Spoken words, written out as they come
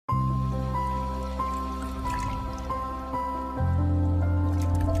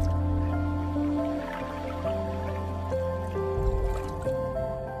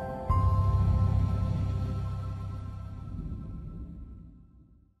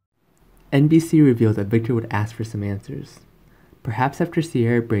NBC revealed that Victor would ask for some answers. Perhaps after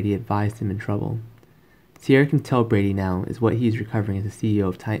Sierra Brady advised him in trouble. Sierra can tell Brady now is what he is recovering as the CEO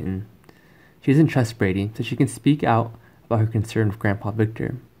of Titan. She doesn't trust Brady, so she can speak out about her concern with Grandpa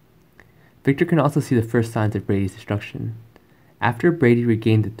Victor. Victor can also see the first signs of Brady's destruction. After Brady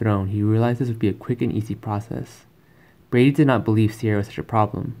regained the throne, he realized this would be a quick and easy process. Brady did not believe Sierra was such a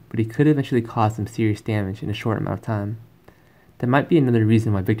problem, but he could eventually cause some serious damage in a short amount of time. That might be another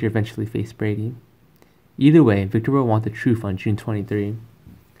reason why Victor eventually faced Brady. Either way, Victor will want the truth on June 23.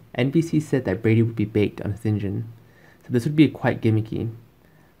 NBC said that Brady would be baked on his engine, so this would be quite gimmicky.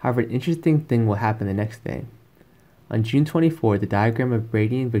 However, an interesting thing will happen the next day. On June 24, the diagram of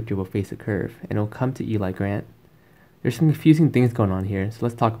Brady and Victor will face a curve, and it will come to Eli Grant. There's some confusing things going on here, so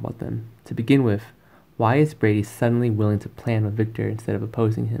let's talk about them. To begin with, why is Brady suddenly willing to plan with Victor instead of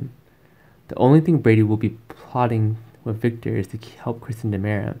opposing him? The only thing Brady will be plotting with Victor is to help Kristen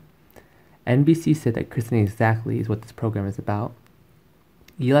Demara. NBC said that christening exactly is what this program is about.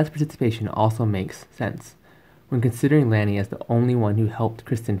 Eli's participation also makes sense when considering Lanny as the only one who helped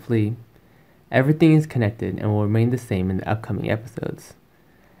Kristen flee. Everything is connected and will remain the same in the upcoming episodes.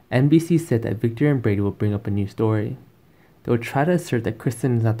 NBC said that Victor and Brady will bring up a new story. They will try to assert that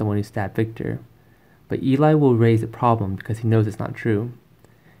Kristen is not the one who stabbed Victor, but Eli will raise a problem because he knows it's not true.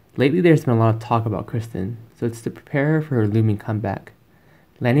 Lately there's been a lot of talk about Kristen, so it's to prepare her for her looming comeback.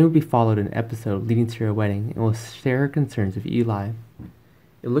 Lanny will be followed in an episode leading to her wedding and will share her concerns with Eli.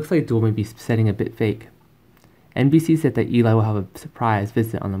 It looks like Duel may be setting a bit fake. NBC said that Eli will have a surprise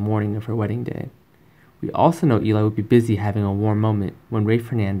visit on the morning of her wedding day. We also know Eli will be busy having a warm moment when Ray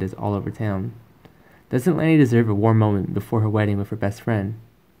Fernandez is all over town. Doesn't Lanny deserve a warm moment before her wedding with her best friend?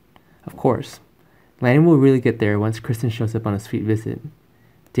 Of course. Lanny will really get there once Kristen shows up on a sweet visit.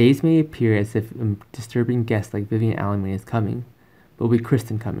 Days may appear as if a disturbing guest like Vivian Allen is coming, but will be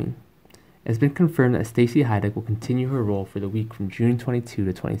Kristen coming. It has been confirmed that Stacey Heideck will continue her role for the week from June 22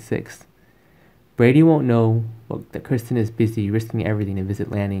 to 26. Brady won't know that Kristen is busy risking everything to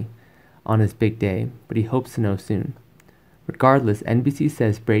visit Lanny on his big day, but he hopes to know soon. Regardless, NBC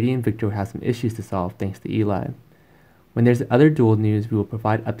says Brady and Victor will have some issues to solve thanks to Eli. When there's other Duel news, we will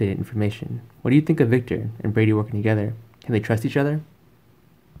provide updated information. What do you think of Victor and Brady working together? Can they trust each other?